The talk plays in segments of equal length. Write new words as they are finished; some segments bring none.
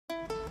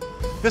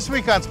This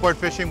week on Sport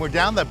Fishing, we're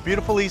down the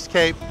beautiful East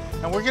Cape,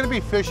 and we're going to be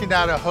fishing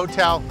out of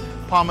Hotel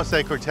Palma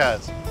de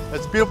Cortez.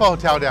 It's a beautiful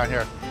hotel down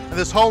here. And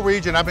this whole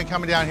region, I've been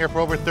coming down here for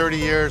over 30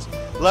 years.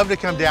 Love to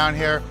come down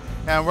here.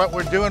 And what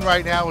we're doing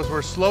right now is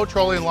we're slow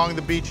trolling along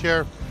the beach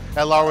here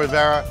at La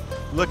Rivera,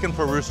 looking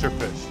for rooster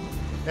fish.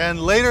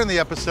 And later in the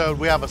episode,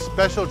 we have a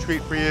special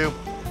treat for you.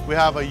 We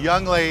have a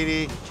young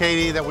lady,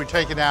 Katie, that we're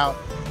taking out.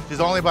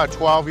 She's only about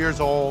 12 years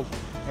old,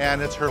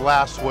 and it's her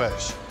last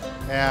wish.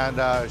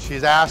 And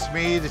she's asked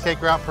me to take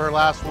her out for her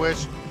last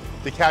wish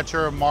to catch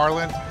her a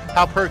marlin,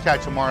 help her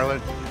catch a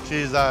marlin.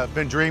 She's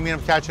been dreaming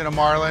of catching a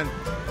marlin,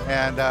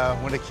 and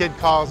when a kid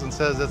calls and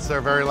says it's their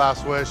very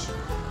last wish,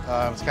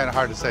 it's kind of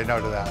hard to say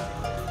no to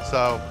that.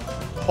 So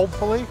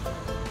hopefully,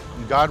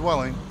 God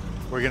willing,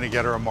 we're gonna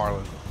get her a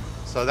marlin.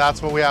 So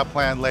that's what we have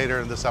planned later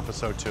in this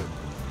episode too.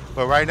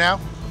 But right now,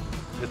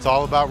 it's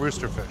all about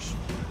rooster fish.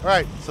 All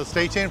right, so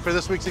stay tuned for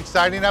this week's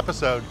exciting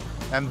episode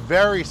and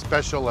very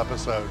special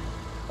episode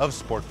of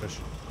Sport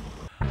Fishing.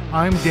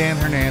 I'm Dan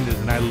Hernandez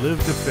and I live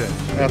to fish.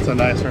 That's a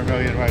nice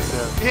vermilion right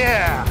there.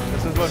 Yeah!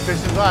 This is what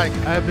fishing's like.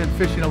 I have been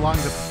fishing along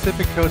the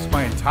Pacific coast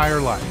my entire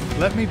life.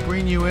 Let me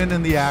bring you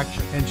in the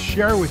action and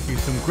share with you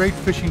some great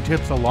fishing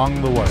tips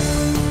along the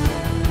way.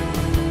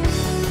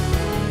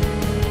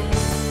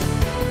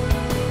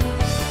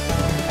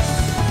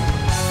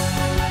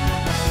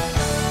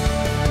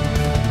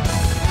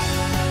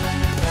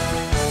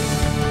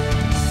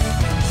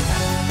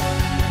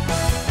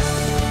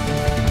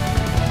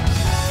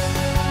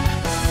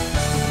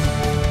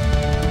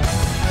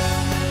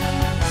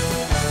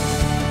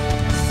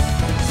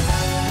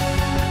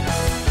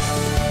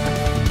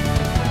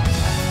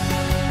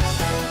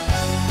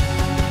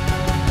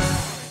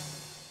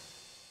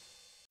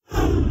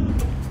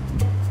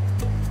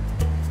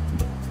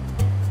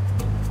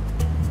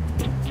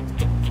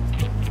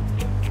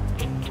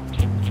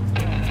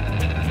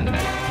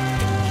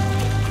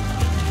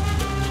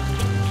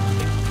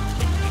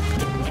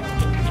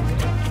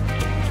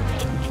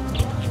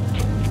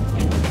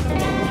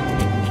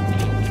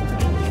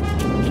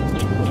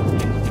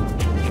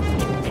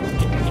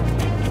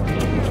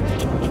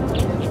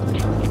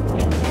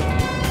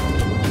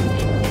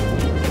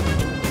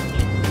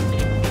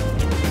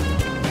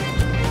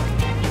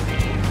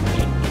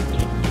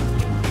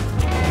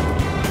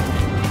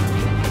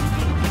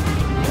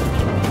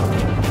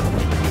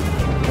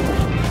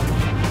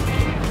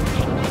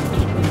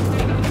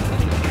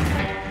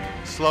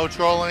 Slow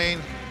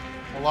trolling,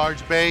 a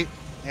large bait,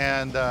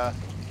 and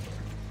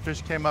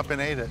fish came up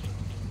and ate it.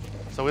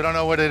 So we don't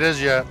know what it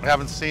is yet. We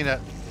haven't seen it.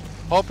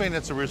 Hoping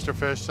it's a rooster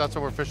fish. That's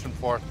what we're fishing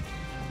for.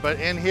 But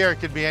in here, it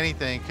could be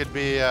anything. It could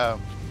be a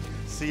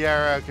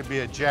Sierra, it could be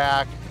a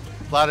jack.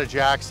 A lot of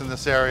jacks in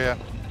this area.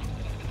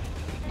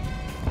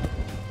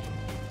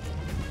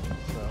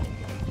 So,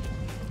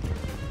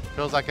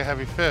 feels like a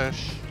heavy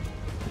fish.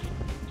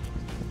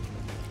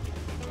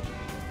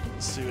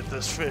 Let's see what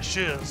this fish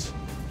is.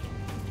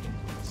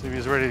 See if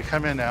he's ready to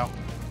come in now.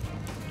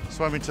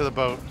 Swimming to the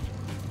boat.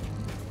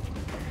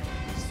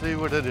 See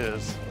what it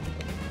is.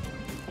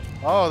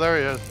 Oh, there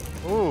he is.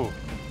 Ooh.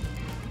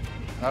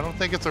 I don't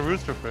think it's a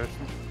rooster fish.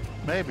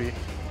 Maybe.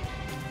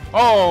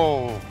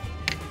 Oh!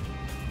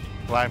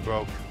 Line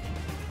broke.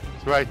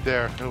 It's right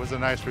there. It was a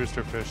nice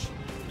rooster fish.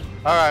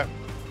 All right,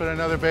 put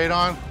another bait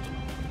on.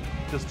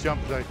 Just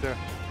jumped right there.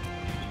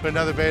 Put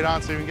another bait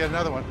on so you can get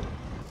another one.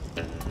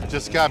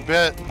 Just got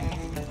bit.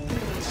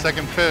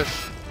 Second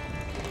fish.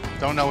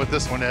 Don't know what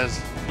this one is.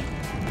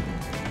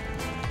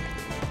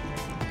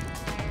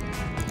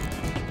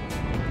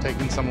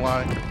 Taking some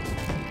line.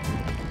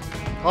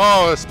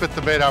 Oh, it spit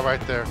the bait out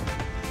right there.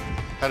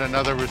 Had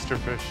another rooster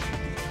fish.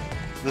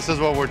 This is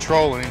what we're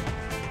trolling.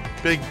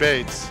 Big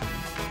baits.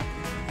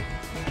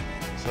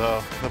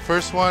 So the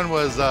first one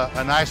was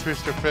a nice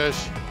rooster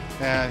fish,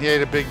 and he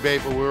ate a big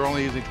bait, but we were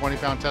only using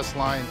 20-pound test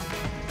line.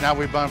 Now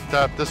we bumped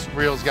up. This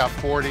reel's got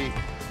 40.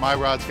 My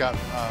rod's got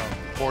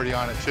 40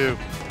 on it too.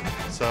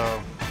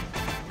 So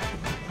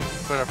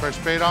put our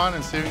first bait on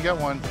and see if we can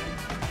get one.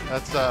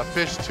 That's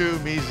fish 2,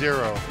 me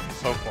 0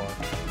 so far.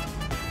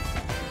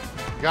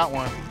 Got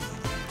one.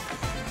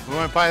 We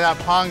went by that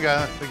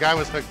panga. The guy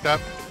was hooked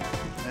up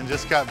and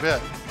just got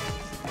bit.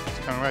 It's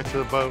coming right to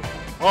the boat.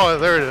 Oh,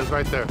 there it is,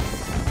 right there.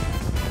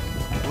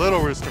 Little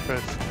rooster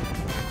fish.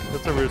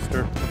 It's a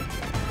rooster.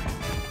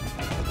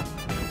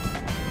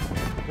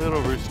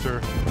 Little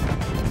rooster.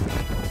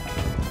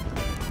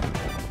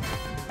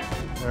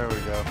 There we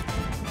go.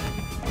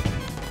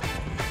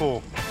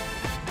 Cool.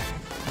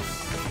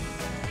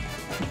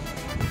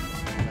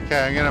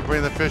 Okay, I'm gonna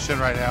bring the fish in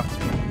right now.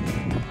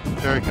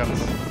 There he comes.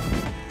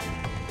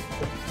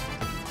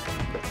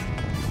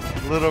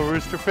 Little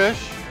rooster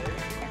fish.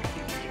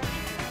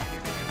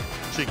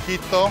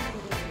 Chiquito.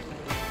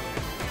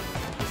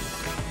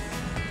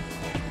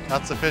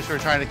 That's the fish we're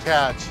trying to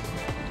catch.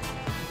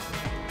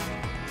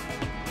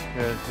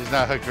 Yeah, he's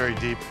not hooked very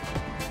deep.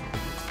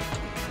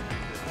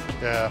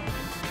 Yeah.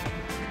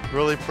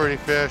 Really pretty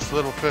fish,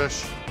 little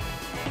fish.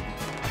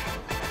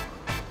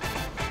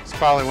 It's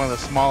probably one of the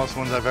smallest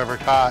ones I've ever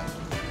caught.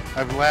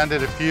 I've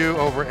landed a few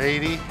over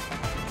 80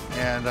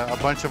 and a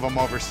bunch of them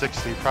over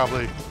 60,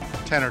 probably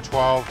 10 or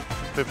 12,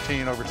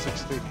 15 over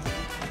 60. Okay.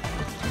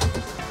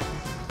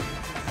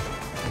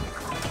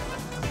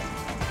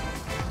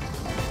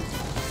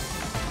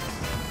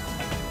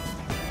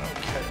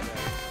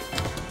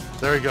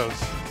 There he goes.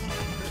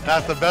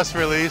 Not the best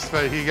release,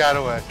 but he got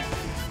away.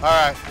 All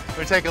right,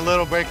 we'll take a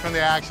little break from the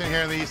action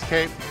here in the East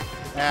Cape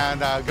and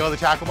go to the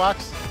tackle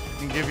box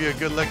and give you a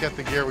good look at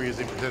the gear we're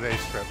using for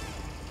today's trip.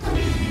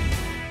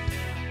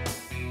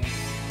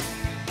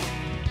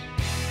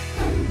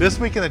 This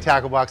week in the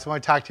tackle box, I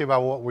want to talk to you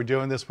about what we're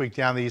doing this week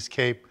down the East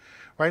Cape.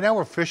 Right now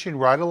we're fishing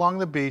right along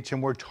the beach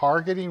and we're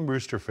targeting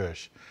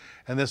roosterfish.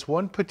 And this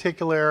one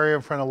particular area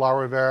in front of La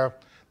Rivera, there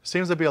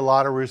seems to be a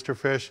lot of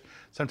roosterfish.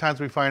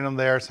 Sometimes we find them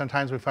there,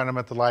 sometimes we find them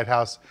at the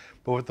lighthouse.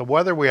 But with the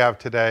weather we have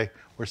today,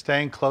 we're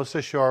staying close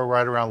to shore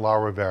right around La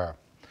Rivera.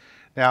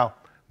 Now,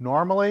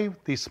 normally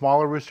these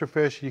smaller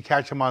roosterfish, you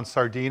catch them on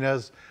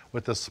sardinas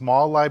with a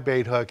small live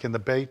bait hook, and the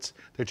baits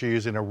that you're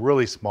using are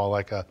really small,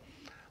 like a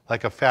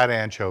fat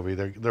anchovy.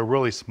 They're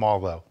really small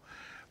though.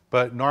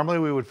 But normally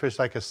we would fish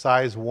like a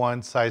size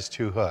 1, size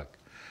 2 hook.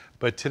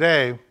 But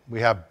today we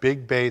have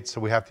big baits,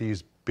 so we have to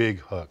use big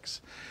hooks.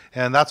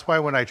 And that's why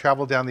when I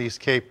travel down the East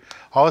Cape,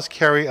 I always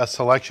carry a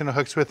selection of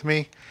hooks with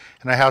me.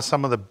 And I have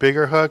some of the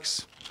bigger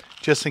hooks,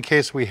 just in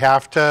case we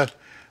have to,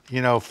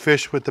 you know,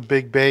 fish with the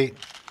big bait.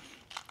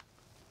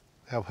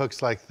 I have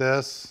hooks like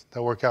this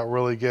that work out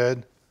really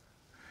good.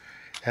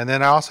 And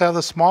then I also have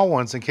the small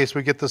ones in case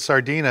we get the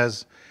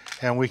sardinas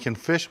and we can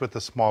fish with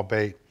the small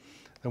bait,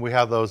 and we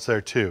have those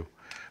there too.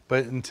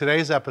 But in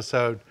today's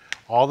episode,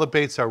 all the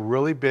baits are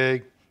really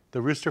big. The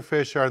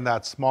roosterfish are in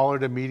that smaller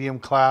to medium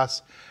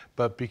class,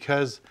 but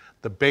because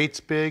the bait's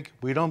big,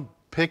 we don't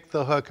pick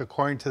the hook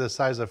according to the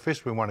size of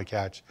fish we want to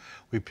catch.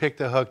 We pick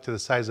the hook to the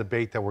size of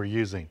bait that we're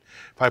using.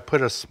 If I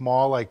put a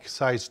small, like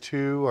size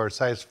 2 or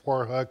size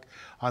 4 hook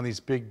on these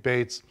big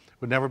baits,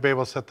 we'd never be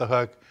able to set the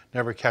hook,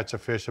 never catch a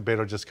fish, the bait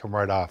will just come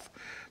right off.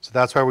 So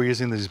that's why we're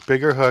using these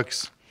bigger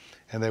hooks,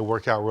 and they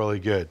work out really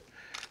good.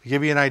 To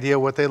give you an idea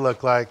what they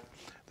look like,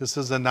 this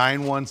is a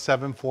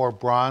 9174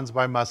 bronze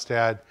by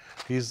Mustad.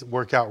 These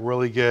work out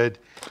really good.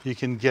 You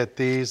can get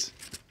these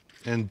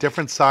in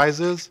different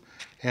sizes,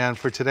 and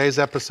for today's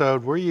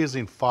episode, we're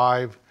using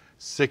 5,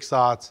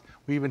 6/0.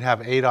 We even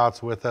have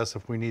 8/0 with us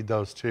if we need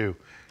those too,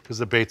 because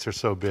the baits are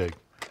so big.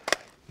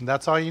 And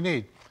that's all you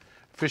need.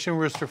 Fishing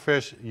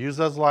roosterfish, use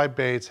those live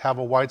baits, have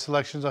a wide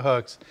selection of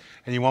hooks,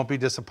 and you won't be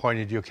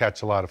disappointed. You'll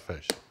catch a lot of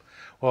fish.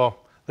 Well,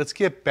 let's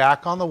get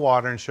back on the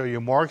water and show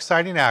you more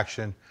exciting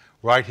action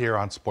right here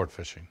on Sport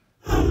Fishing.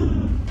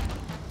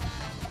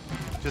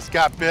 Just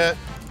got bit.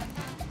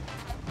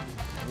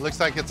 It looks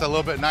like it's a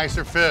little bit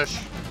nicer fish.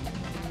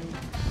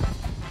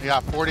 We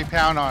got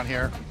 40-pound on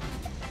here.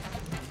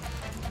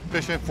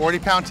 Fishing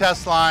 40-pound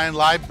test line,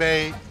 live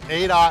bait,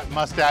 8/0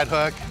 Mustad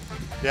hook.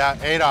 Yeah,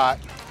 8/0.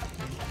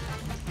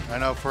 I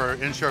know for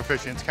inshore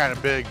fishing it's kind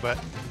of big, but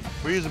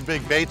we're using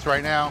big baits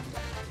right now,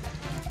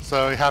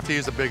 so you have to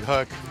use a big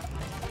hook.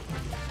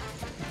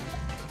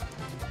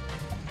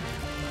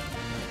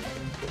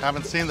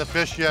 Haven't seen the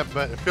fish yet,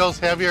 but it feels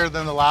heavier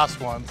than the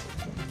last ones.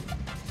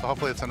 So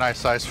hopefully it's a nice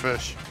sized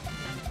fish.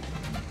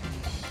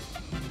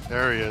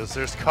 There he is,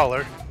 there's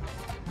color.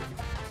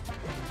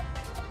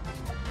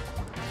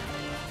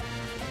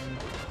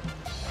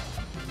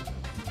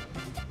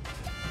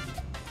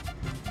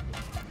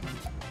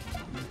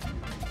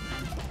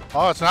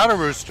 Oh, it's not a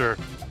rooster.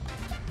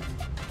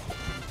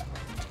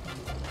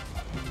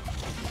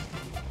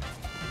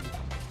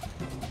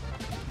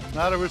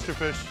 Not a rooster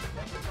fish.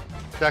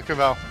 Jack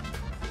Crevalle.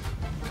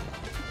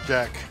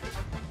 Jack.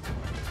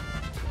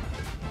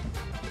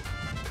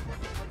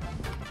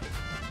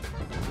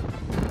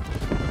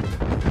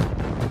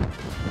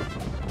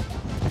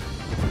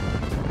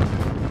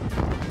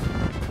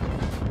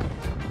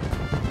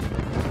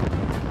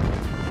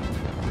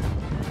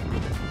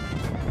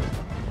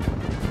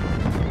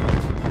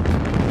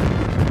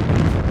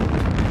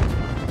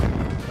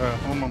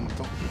 Un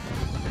momento.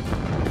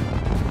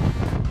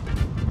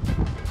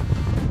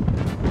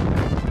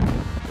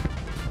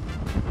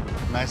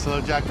 Nice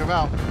little Jack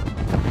Crevalle.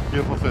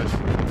 Beautiful fish.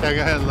 Okay,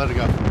 go ahead and let it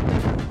go.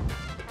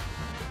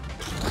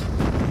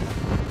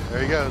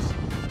 There he goes.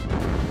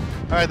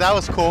 All right, that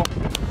was cool.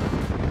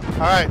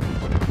 All right,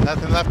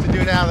 nothing left to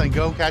do now than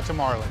go catch a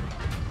marlin.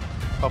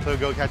 Hopefully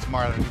we'll go catch a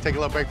marlin. We'll take a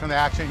little break from the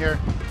action here.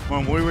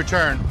 When we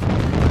return,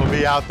 we'll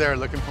be out there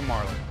looking for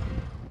marlin.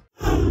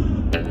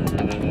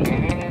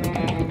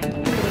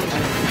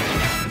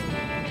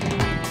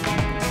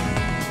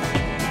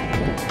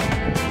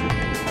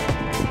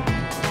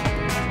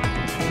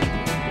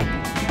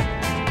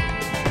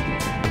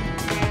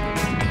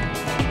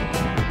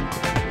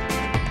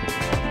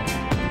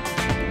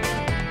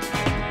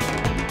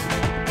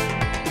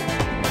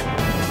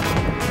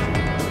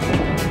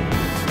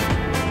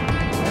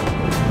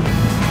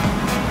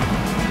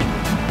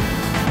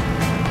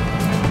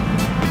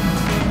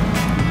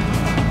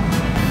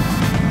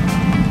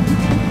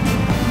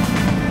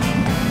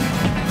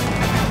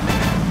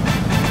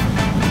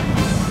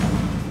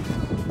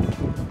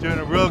 Doing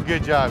a real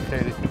good job,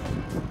 Katie.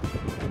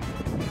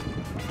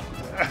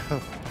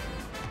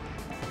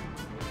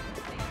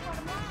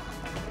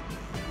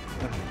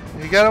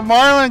 You got a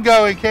marlin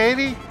going,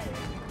 Katie.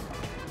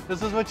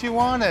 This is what you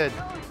wanted.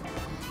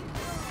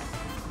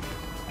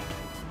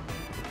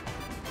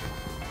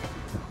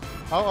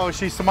 Uh-oh,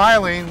 she's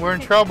smiling. We're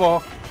in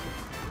trouble.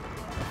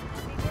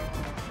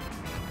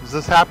 Is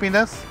this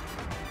happiness?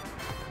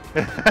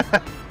 Here,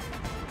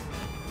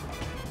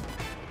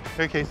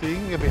 Casey, you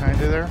can get behind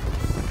her there.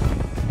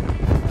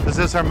 This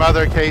is her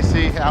mother,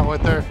 Casey, out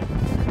with her.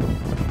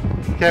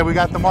 Okay, we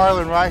got the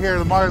marlin right here.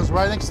 The marlin's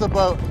right next to the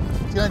boat.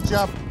 It's gonna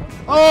jump.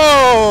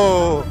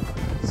 Oh,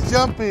 it's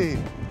jumpy.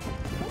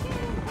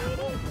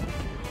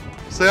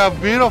 See how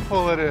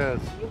beautiful it is.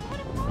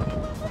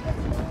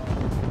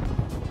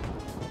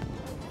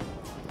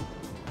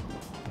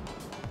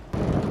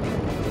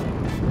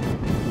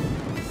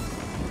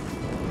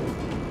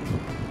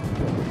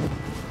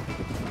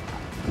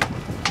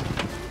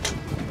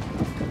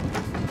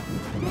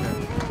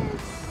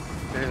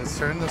 Okay, let's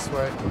turn this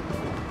way.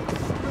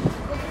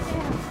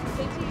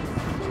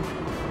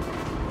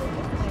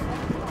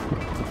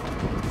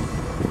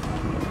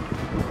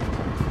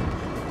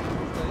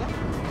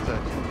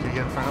 Can you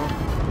get in front of him?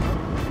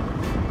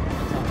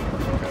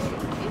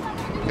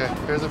 Okay,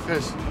 here's a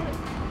fish.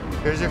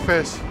 Here's your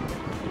fish.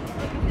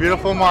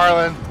 Beautiful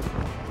marlin.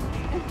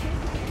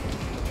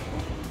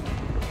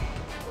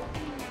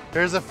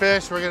 Here's a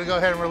fish. We're gonna go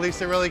ahead and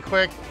release it really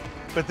quick.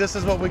 But this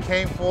is what we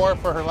came for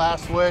her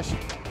last wish,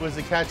 was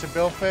to catch a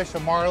billfish, a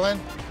marlin,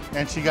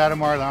 and she got a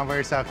marlin. I'm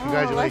very sad.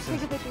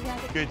 Congratulations.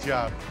 Good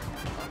job.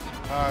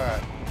 All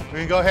right. We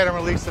can go ahead and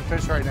release the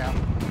fish right now.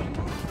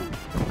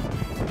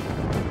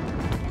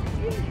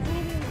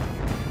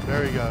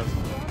 There he goes.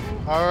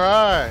 All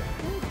right.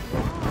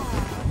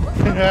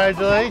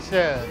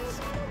 Congratulations.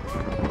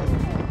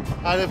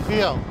 How'd it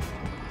feel?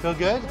 Feel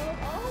good?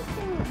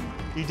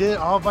 You did it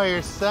all by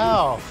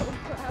yourself.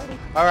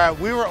 All right,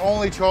 we were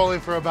only trolling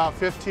for about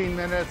 15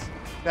 minutes.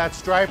 That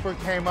striper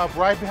came up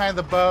right behind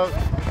the boat.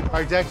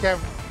 Our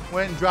deckhand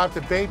went and dropped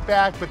the bait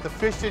back, but the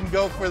fish didn't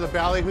go for the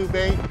ballyhoo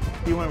bait.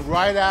 He went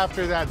right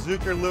after that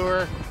Zucker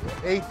lure,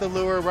 ate the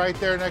lure right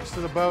there next to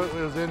the boat. It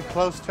was in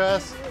close to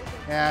us,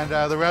 and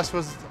the rest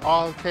was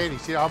all Katie.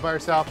 She all by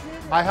herself.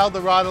 I held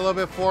the rod a little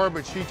bit for her,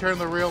 but she turned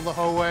the reel the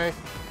whole way.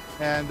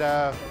 And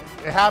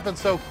it happened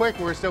so quick,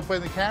 we were still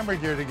putting the camera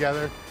gear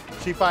together.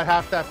 She fought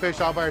half that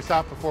fish all by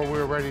herself before we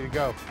were ready to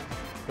go.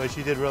 But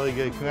she did really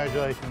good.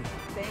 Congratulations.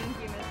 Thank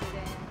you, Mr.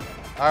 Dan.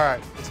 All right,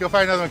 let's go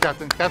find another one,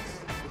 Captain.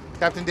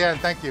 Captain Dan,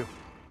 thank you.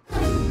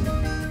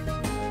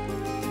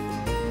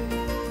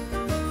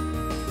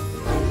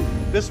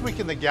 This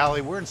week in the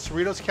galley, we're in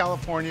Cerritos,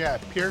 California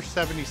at Pier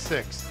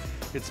 76.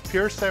 It's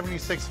Pier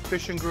 76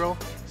 Fish and Grill.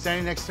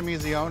 Standing next to me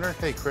is the owner.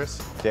 Hey, Chris.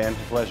 Dan,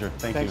 pleasure.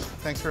 Thank you.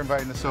 Thanks for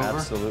inviting us over.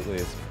 Absolutely.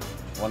 It's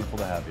wonderful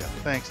to have you.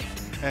 Thanks.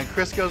 And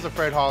Chris goes to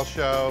Fred Hall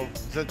show,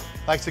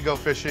 likes to go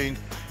fishing,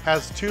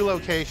 has 2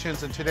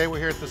 locations, and today we're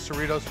here at the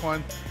Cerritos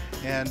one.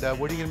 And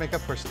what are you gonna make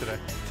up for us today?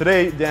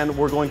 Today, Dan,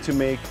 we're going to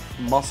make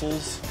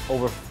mussels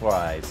over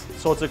fries.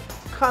 So it's a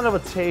kind of a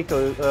take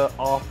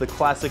off the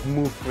classic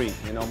move free,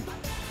 you know.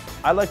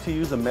 I like to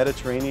use a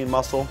Mediterranean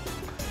mussel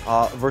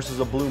versus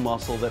a blue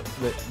mussel that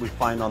we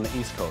find on the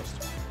East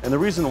Coast. And the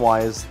reason why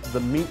is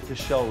the meat to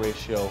shell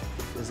ratio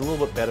is a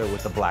little bit better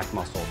with the black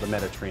mussel, the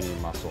Mediterranean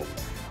mussel.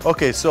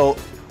 Okay, so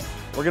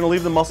we're gonna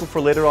leave the mussel for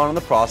later on in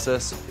the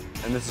process,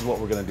 and this is what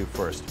we're gonna do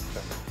first.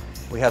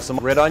 We have some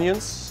red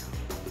onions,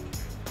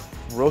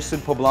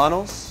 roasted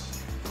poblanos,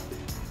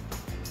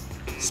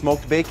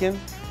 smoked bacon,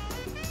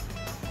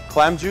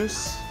 clam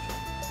juice,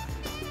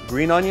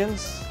 green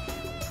onions,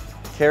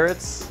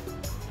 carrots,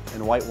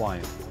 and white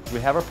wine. We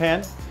have our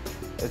pan.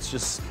 It's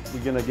just, we're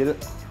gonna get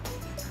it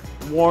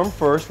warm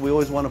first. We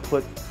always wanna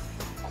put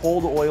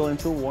cold oil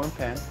into a warm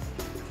pan.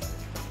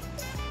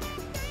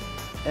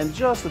 And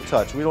just a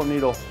touch. We don't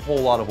need a whole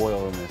lot of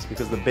oil in this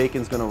because the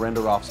bacon's gonna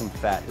render off some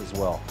fat as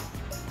well.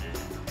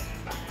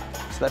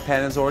 So that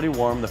pan is already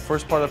warm. The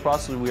first part of the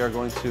process, we are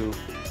going to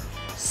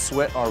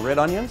sweat our red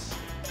onions.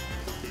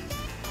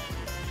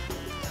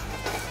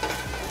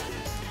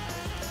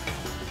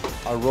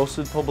 Our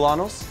roasted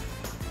poblanos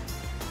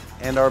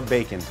and our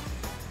bacon.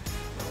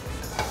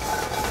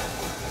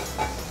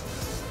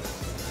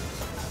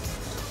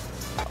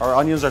 Our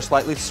onions are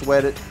slightly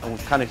sweated and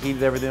we've kind of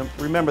heated everything.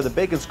 Remember, the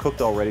bacon's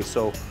cooked already,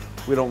 so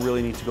we don't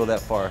really need to go that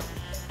far.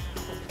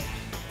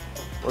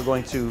 We're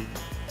going to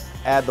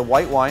add the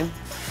white wine.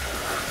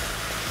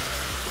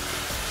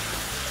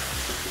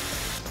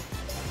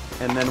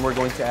 And then we're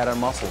going to add our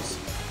mussels.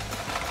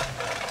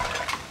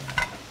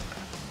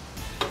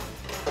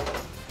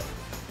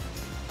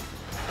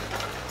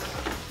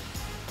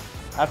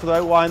 After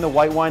the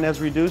white wine has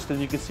reduced, and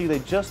you can see they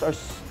just are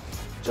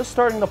just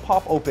starting to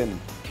pop open.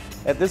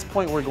 At this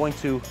point, we're going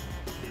to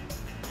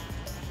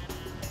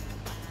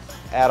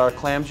add our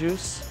clam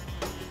juice,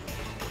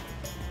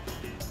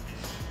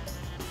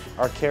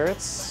 our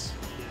carrots,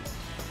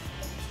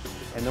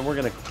 and then we're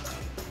going to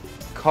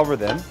cover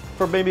them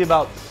for maybe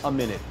about a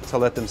minute to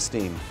let them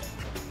steam.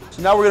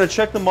 So now we're gonna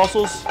check the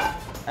mussels.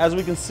 As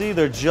we can see,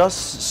 they're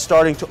just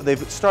starting to, they've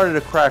started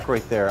to crack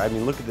right there. I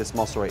mean, look at this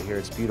mussel right here,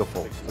 it's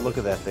beautiful. Look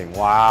at that thing,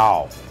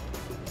 wow.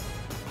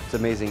 It's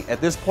amazing. At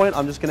this point,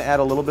 I'm just gonna add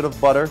a little bit of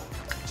butter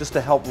just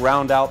to help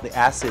round out the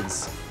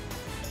acids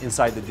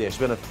inside the dish.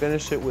 We're gonna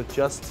finish it with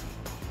just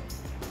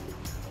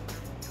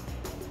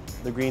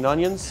the green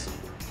onions.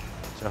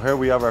 So here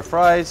we have our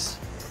fries.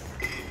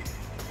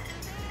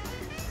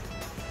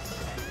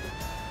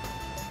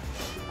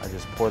 I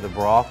just pour the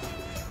broth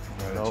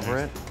right over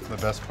it. The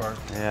best part.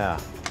 Yeah.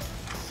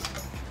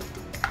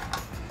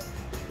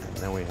 And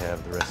then we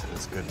have the rest of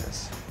this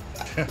goodness.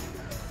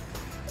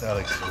 That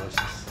looks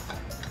delicious.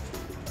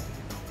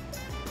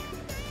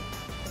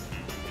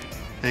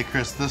 Hey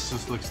Chris, this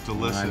just looks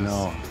delicious. I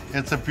know.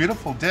 It's a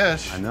beautiful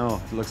dish. I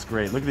know, it looks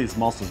great. Look at these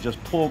mussels,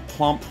 just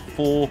plump,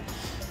 full.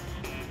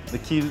 The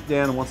key,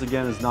 Dan, once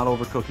again, is not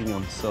overcooking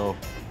them, so.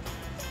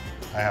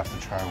 I have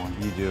to try one.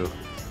 You do.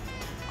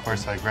 Of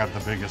course, I grabbed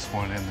the biggest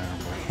one in there,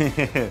 but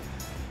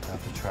I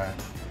have to try it.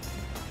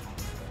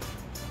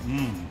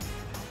 Mmm.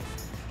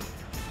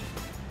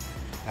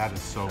 That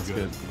is so That's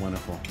good. good.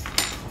 Wonderful.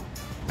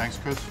 Thanks,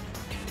 Chris.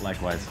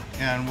 Likewise.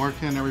 And where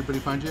can everybody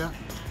find you at?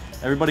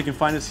 Everybody can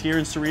find us here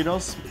in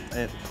Cerritos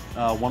at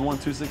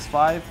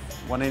 11265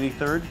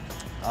 183rd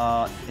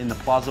in the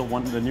Plaza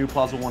the new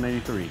Plaza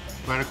 183.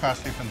 Right across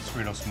the street from the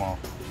Cerritos Mall.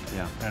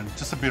 Yeah. And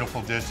just a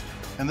beautiful dish.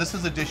 And this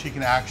is a dish you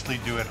can actually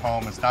do at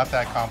home. It's not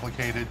that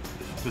complicated.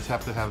 Just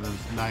have to have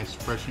those nice,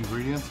 fresh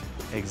ingredients.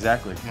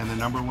 Exactly. And the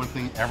number one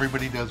thing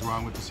everybody does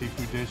wrong with the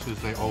seafood dish is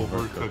they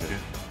overcook it.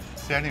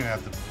 See, I didn't even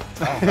have to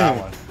tell them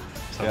that one.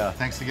 So Yeah.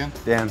 Thanks again.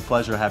 Dan,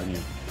 pleasure having you.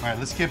 All right,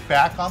 let's get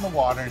back on the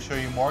water and show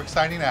you more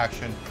exciting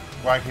action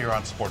right here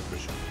on Sport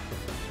Fishing.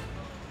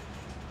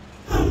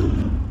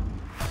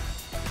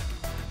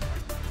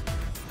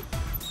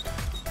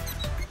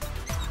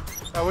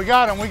 Oh, we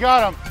got him, we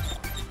got him.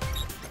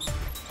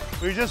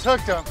 We just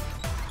hooked him.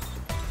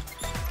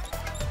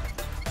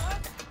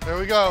 There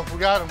we go, we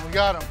got him, we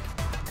got him.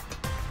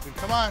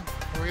 Come on,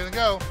 where are we gonna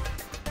go?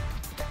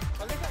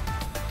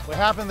 What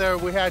happened there,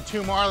 we had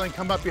two marlin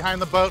come up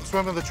behind the boat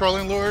swimming the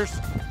trolling lures,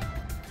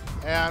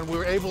 and we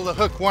were able to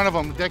hook one of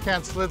them.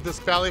 Deckhand slid this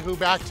ballyhoo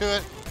back to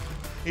it.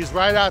 He's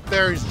right out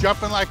there, he's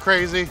jumping like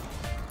crazy.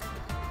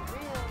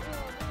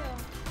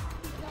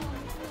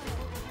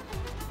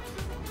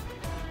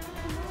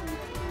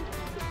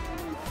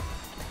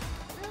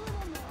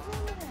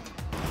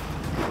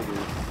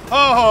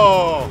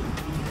 Oh,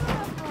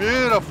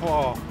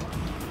 beautiful.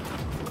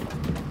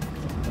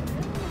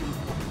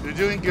 You're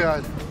doing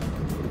good.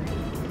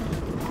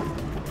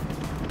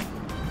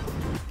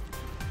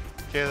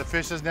 Okay, the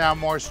fish is now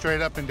more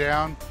straight up and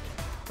down.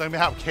 So let me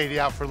help Katie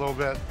out for a little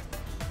bit.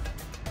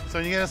 So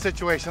when you get in a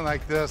situation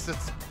like this,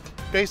 it's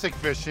basic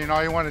fishing.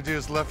 All you want to do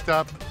is lift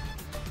up,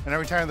 and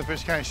every time the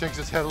fish kind of shakes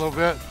its head a little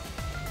bit,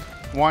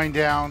 wind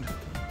down,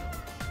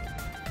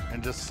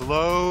 and just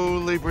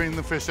slowly bring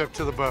the fish up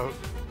to the boat.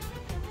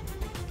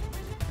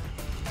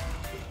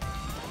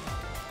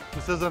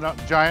 This isn't a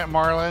giant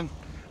marlin,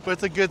 but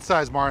it's a good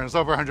sized marlin. It's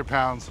over 100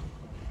 pounds.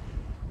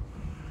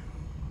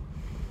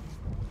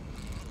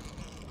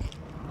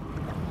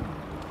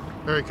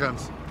 There he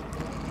comes.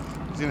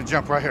 He's gonna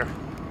jump right here.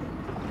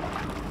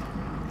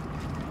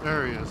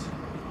 There he is.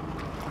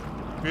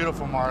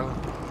 Beautiful marlin.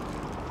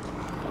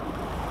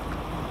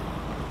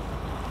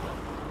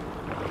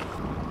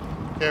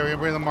 Okay, we're gonna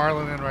bring the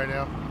marlin in right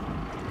now.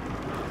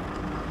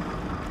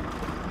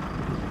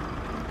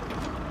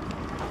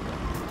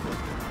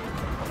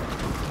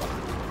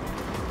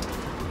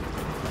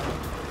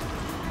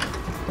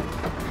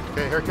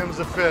 Okay, here comes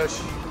the fish.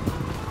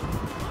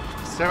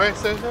 Sarah,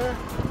 stay there.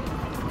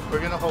 We're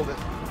gonna hold it.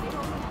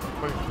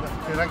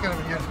 You're not gonna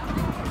begin.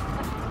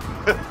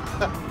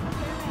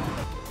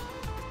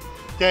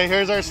 Okay,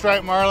 here's our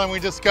striped marlin we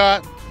just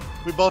got.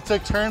 We both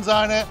took turns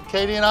on it,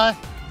 Katie and I.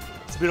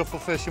 It's a beautiful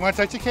fish. You wanna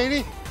touch it, Katie?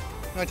 You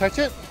wanna touch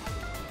it?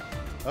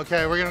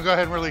 Okay, we're gonna go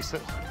ahead and release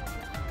it.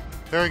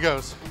 There he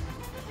goes.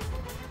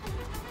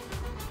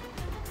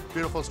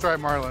 Beautiful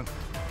striped marlin.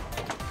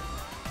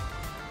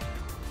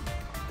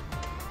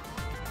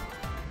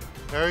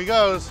 There he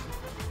goes.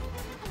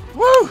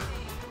 Woo!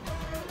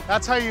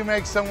 That's how you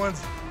make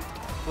someone's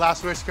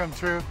last wish come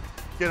true.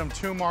 Get them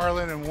 2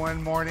 marlin in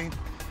one morning.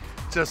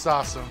 Just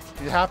awesome.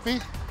 You happy?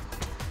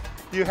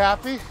 You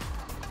happy?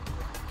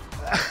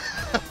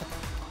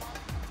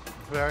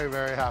 Very,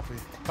 very happy.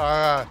 All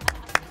right,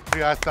 we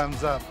got a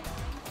thumbs up.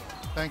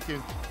 Thank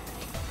you.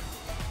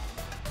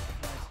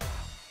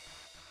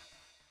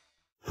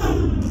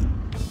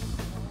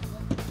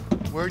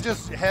 We're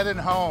just heading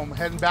home,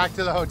 heading back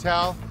to the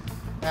hotel,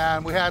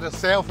 and we had a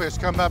sailfish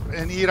come up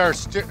and eat our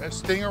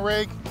stinger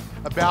rig,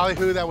 a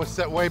ballyhoo that was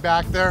set way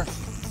back there.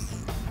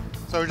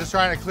 So we're just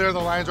trying to clear the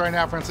lines right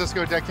now.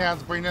 Francisco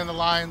Deckhand's bringing in the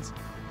lines,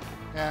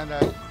 and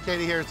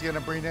Katie here is going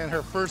to bring in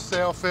her first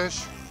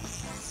sailfish.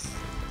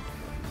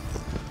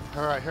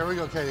 All right, here we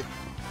go, Katie.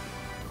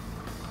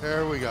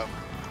 There we go.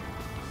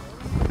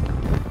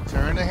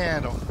 Turn the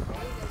handle.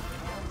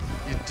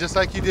 Just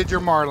like you did your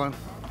marlin.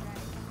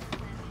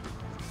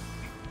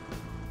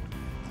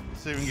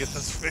 See if we can get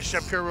this fish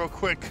up here real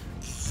quick.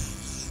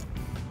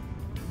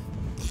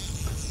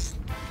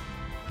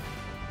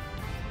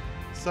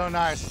 So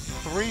nice.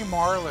 3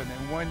 marlin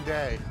in one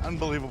day.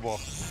 Unbelievable.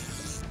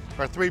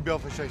 Or 3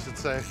 billfish, I should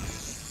say.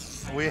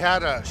 We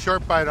had a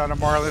short bite on a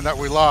marlin that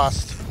we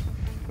lost.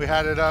 We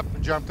had it up,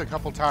 jumped a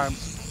couple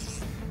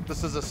times.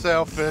 This is a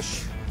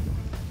sailfish.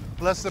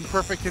 Less than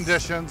perfect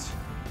conditions,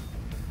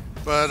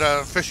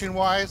 but fishing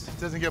wise, it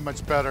doesn't get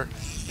much better.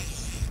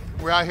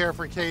 We're out here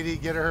for Katie,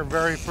 get her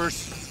very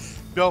first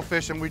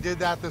billfish, and we did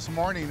that this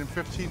morning in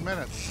 15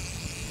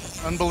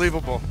 minutes.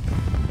 Unbelievable.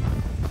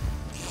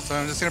 So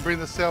I'm just gonna bring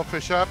the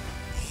sailfish up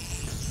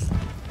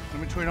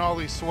in between all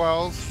these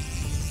swells.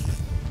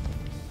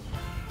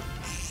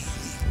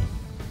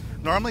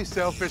 Normally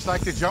sailfish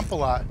like to jump a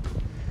lot.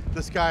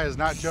 This guy is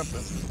not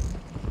jumping.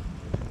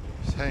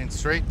 He's heading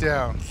straight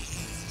down.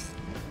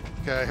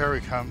 Okay, here we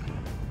come.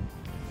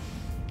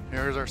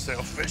 Here's our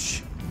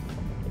sailfish.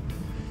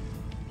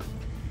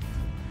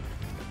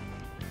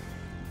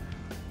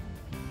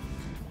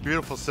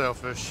 Beautiful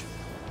sailfish.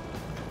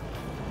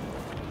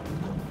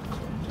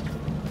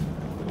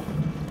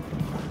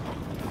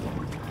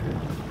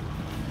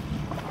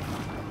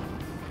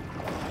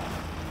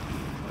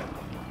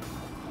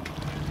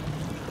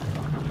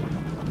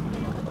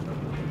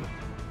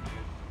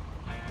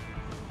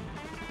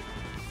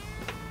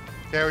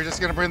 Okay, we're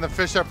just gonna bring the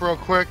fish up real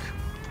quick.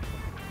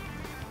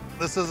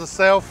 This is a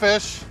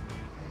sailfish.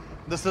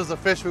 This is a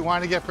fish we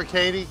wanted to get for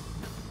Katie.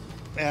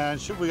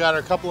 And we got her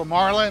a couple of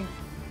marlin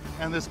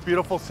and this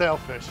beautiful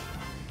sailfish.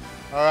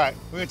 All right,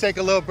 we're gonna take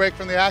a little break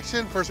from the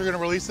action. First, we're gonna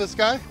release this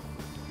guy.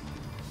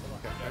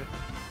 Okay,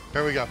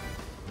 here we go.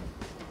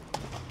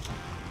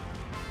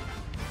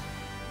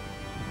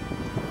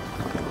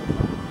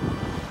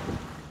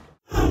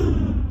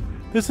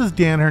 This is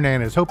Dan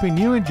Hernandez, hoping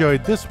you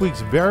enjoyed this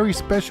week's very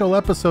special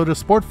episode of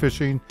Sport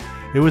Fishing.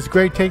 It was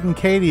great taking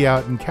Katie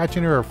out and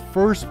catching her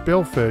first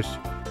billfish.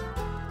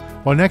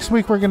 Well, next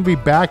week we're going to be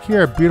back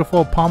here at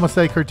beautiful Palmas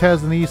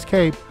Cortez in the East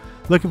Cape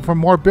looking for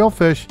more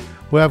billfish.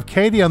 We'll have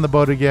Katie on the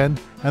boat again,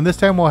 and this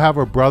time we'll have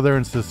her brother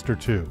and sister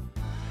too.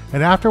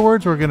 And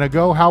afterwards we're going to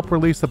go help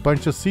release a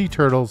bunch of sea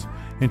turtles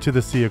into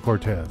the Sea of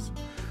Cortez.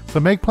 So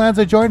make plans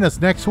to join us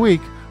next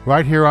week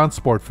right here on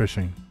Sport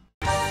Fishing.